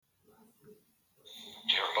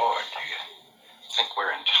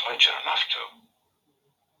mention enough to.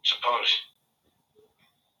 Suppose,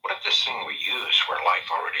 what if this thing were used where life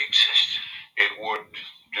already exists? It would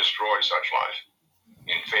destroy such life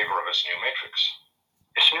in favor of its new matrix.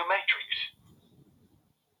 Its new matrix?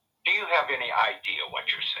 Do you have any idea what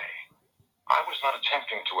you're saying? I was not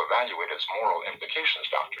attempting to evaluate its moral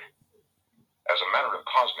implications, Doctor. As a matter of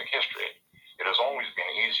cosmic history, it has always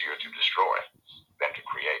been easier to destroy than to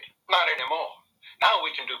create. Not anymore. Now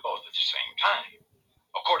we can do both at the same time.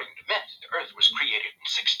 According to myth, the Earth was created in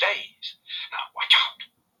 6 days. Now watch out.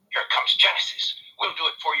 Here comes Genesis. We'll do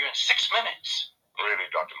it for you in 6 minutes.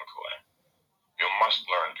 Really, Dr. McCoy, you must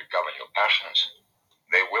learn to govern your passions.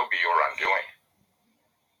 They will be your undoing.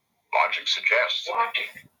 Logic suggests.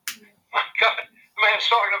 Logic? My God, the man's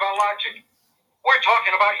talking about logic. We're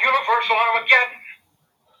talking about universal Armageddon.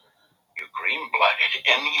 You green-blooded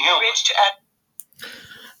inhuman.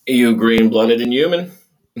 You green-blooded inhuman.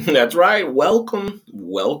 That's right. Welcome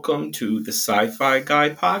to the Sci-Fi Guy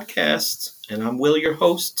podcast. And I'm Will, your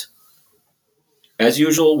host. As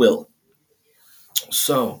usual, Will.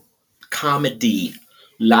 So, comedy,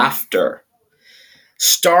 laughter,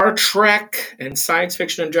 Star Trek, and science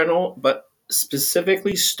fiction in general, but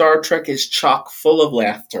specifically Star Trek is chock full of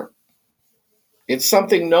laughter. It's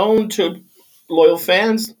something known to loyal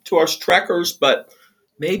fans, to us Trekkers, but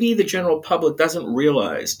maybe the general public doesn't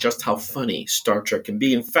realize just how funny Star Trek can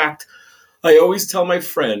be. In fact, I always tell my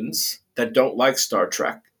friends that don't like Star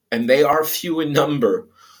Trek, and they are few in number,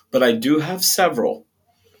 but I do have several.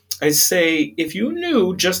 I say, if you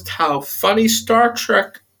knew just how funny Star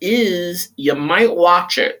Trek is, you might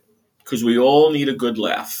watch it, because we all need a good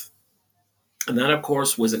laugh. And that, of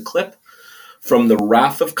course, was a clip from the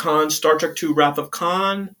Wrath of Khan, Star Trek II Wrath of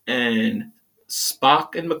Khan, and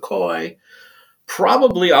Spock and McCoy.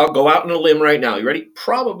 Probably, I'll go out on a limb right now. You ready?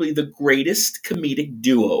 Probably the greatest comedic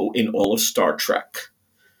duo in all of Star Trek.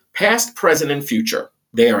 Past, present, and future.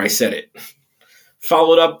 There, I said it.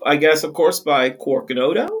 Followed up, I guess, of course, by Quark and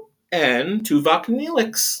Odo and Tuvok and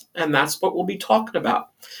Neelix. And that's what we'll be talking about.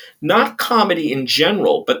 Not comedy in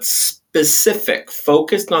general, but specific,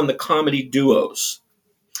 focused on the comedy duos.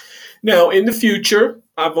 Now, in the future,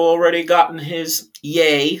 I've already gotten his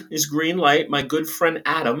green light, my good friend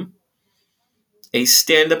Adam, a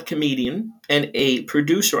stand-up comedian and a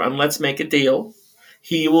producer on Let's Make a Deal.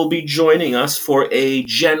 He will be joining us for a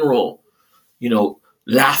general,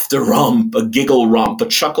 laughter romp, a giggle romp, a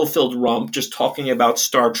chuckle-filled romp, just talking about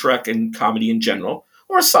Star Trek and comedy in general,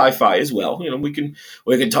 or sci-fi as well. We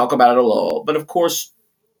can talk about it all. But of course,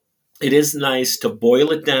 it is nice to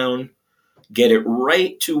boil it down, get it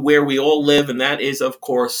right to where we all live, and that is, of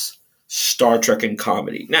course, Star Trek and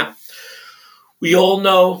comedy. Now, we all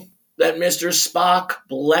know that Mr. Spock,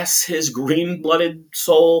 bless his green-blooded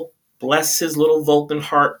soul, bless his little Vulcan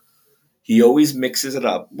heart, he always mixes it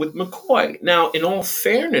up with McCoy. Now, in all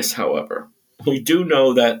fairness, however, we do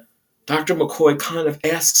know that Dr. McCoy kind of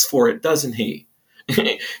asks for it, doesn't he?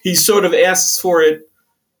 He sort of asks for it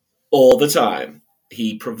all the time.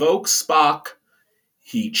 He provokes Spock.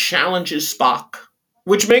 He challenges Spock,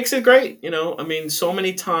 which makes it great. So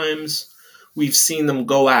many times we've seen them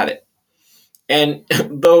go at it. And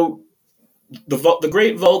though the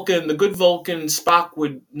great Vulcan, the good Vulcan, Spock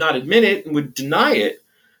would not admit it and would deny it,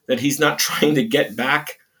 that he's not trying to get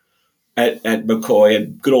back at McCoy, a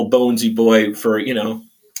good old Bonesy boy, for,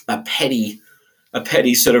 a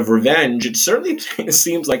petty sort of revenge. It certainly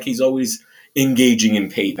seems like he's always engaging in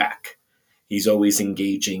payback. He's always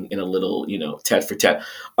engaging in a little, tet for tet.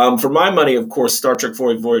 For my money, of course, Star Trek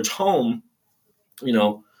Voyage Home,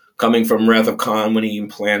 coming from Wrath of Khan when he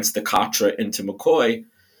implants the Katra into McCoy,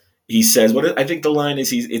 he says, I think the line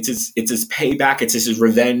is, it's his payback, it's his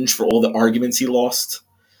revenge for all the arguments he lost.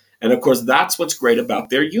 And of course, that's what's great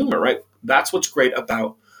about their humor, right? That's what's great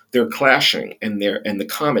about their clashing and the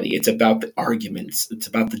comedy. It's about the arguments. It's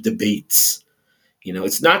about the debates.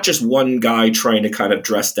 It's not just one guy trying to kind of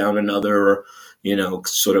dress down another or,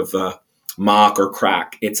 sort of mock or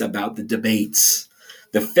crack. It's about the debates,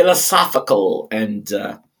 the philosophical and,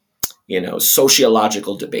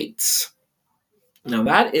 sociological debates. Now,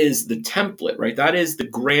 that is the template, right? That is the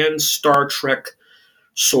grand Star Trek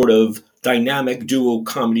sort of dynamic duo,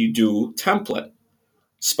 comedy duo template,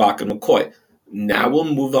 Spock and McCoy. Now we'll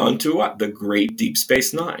move on to the great Deep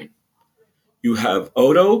Space Nine. You have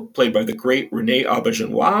Odo, played by the great Rene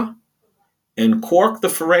Auberjonois, and Quark, the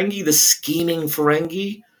Ferengi, the scheming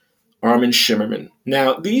Ferengi, Armin Shimmerman.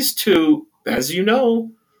 Now, these two, as you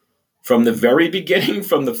know, from the very beginning,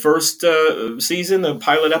 from the first season, the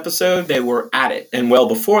pilot episode, they were at it. And well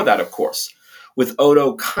before that, of course, with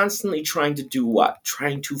Odo constantly trying to do what?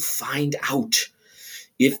 Trying to find out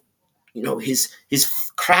if his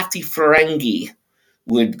crafty Ferengi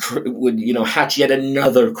would hatch yet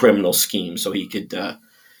another criminal scheme so he could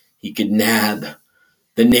nab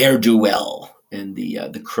the ne'er do well and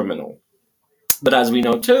the criminal. But as we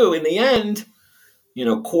know too, in the end,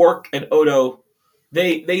 Quark and Odo,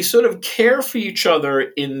 they sort of care for each other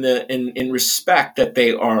in respect that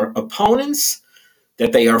they are opponents,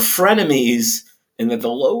 that they are frenemies, and that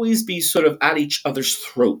they'll always be sort of at each other's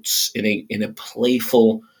throats in a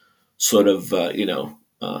playful sort of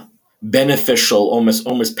beneficial,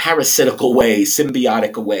 almost parasitical way,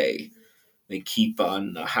 symbiotic way. They keep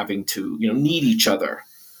on having to need each other.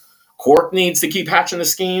 Quark needs to keep hatching the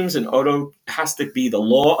schemes, and Odo has to be the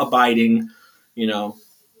law-abiding,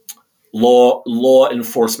 law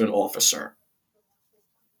enforcement officer.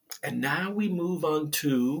 And now we move on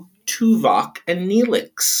to Tuvok and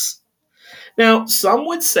Neelix. Now, some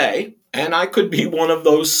would say, and I could be one of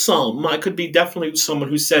those some, I could be definitely someone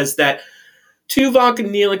who says that Tuvok and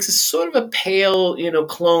Neelix is sort of a pale,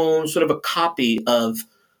 clone, sort of a copy of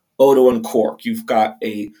Odo and Quark. You've got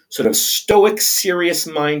a sort of stoic,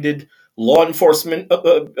 serious-minded law enforcement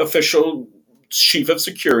official, chief of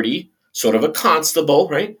security, sort of a constable,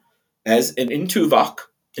 right? As in Tuvok,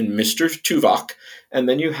 in Mr. Tuvok. And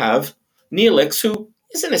then you have Neelix, who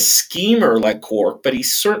isn't a schemer like Quark, but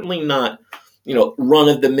he's certainly not,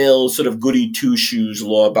 run-of-the-mill sort of goody two-shoes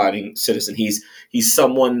law-abiding citizen. He's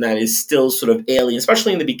someone that is still sort of alien,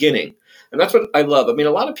 especially in the beginning. And that's what I love. I mean,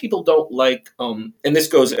 a lot of people don't like, and this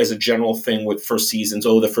goes as a general thing with first seasons.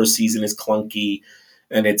 Oh, the first season is clunky,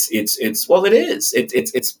 and it is.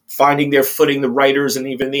 It's finding their footing, the writers and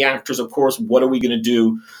even the actors, of course. What are we going to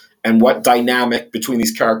do, and what dynamic between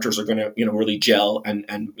these characters are going to, really gel and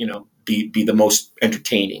be the most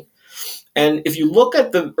entertaining. And if you look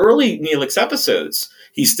at the early Neelix episodes,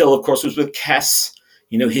 he still, of course, was with Kes.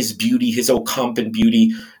 His beauty, his Okampan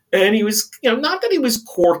beauty. And he was, not that he was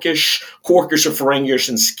Quarkish or Ferengish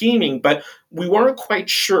and scheming, but we weren't quite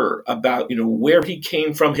sure about, where he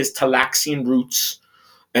came from, his Talaxian roots.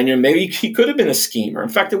 And, maybe he could have been a schemer. In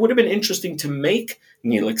fact, it would have been interesting to make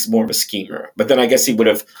Neelix more of a schemer. But then I guess he would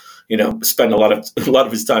have, spent a lot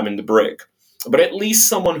of his time in the brig. But at least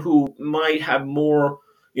someone who might have more,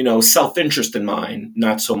 self-interest in mind,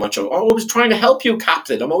 not so much of, I was trying to help you,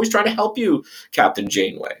 Captain. I'm always trying to help you, Captain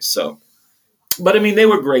Janeway. So. But, I mean, they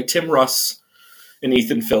were great. Tim Russ and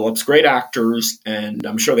Ethan Phillips, great actors, and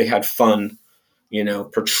I'm sure they had fun,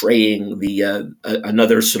 portraying the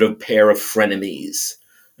another sort of pair of frenemies,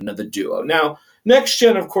 another duo. Now, Next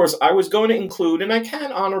Gen, of course, I was going to include, and I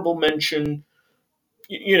can honorable mention,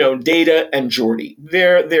 Data and Geordi.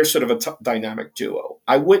 They're sort of a dynamic duo.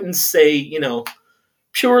 I wouldn't say,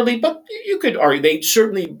 purely, but you could argue they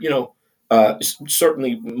certainly,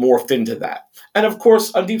 certainly morphed into that. And of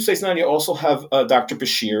course, on Deep Space Nine, you also have Dr.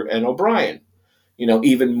 Bashir and O'Brien.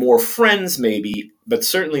 Even more friends, maybe, but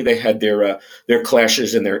certainly they had their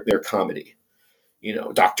clashes and their comedy.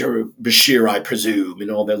 Dr. Bashir, I presume,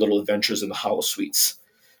 and all their little adventures in the holosuites.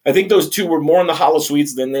 I think those two were more in the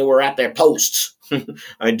holosuites than they were at their posts.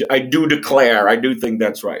 I do declare, I do think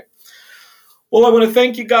that's right. Well, I want to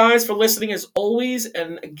thank you guys for listening as always.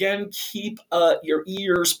 And again, keep your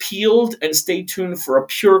ears peeled and stay tuned for a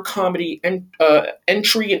pure comedy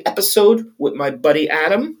entry and episode with my buddy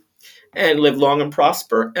Adam. And live long and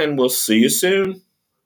prosper. And we'll see you soon.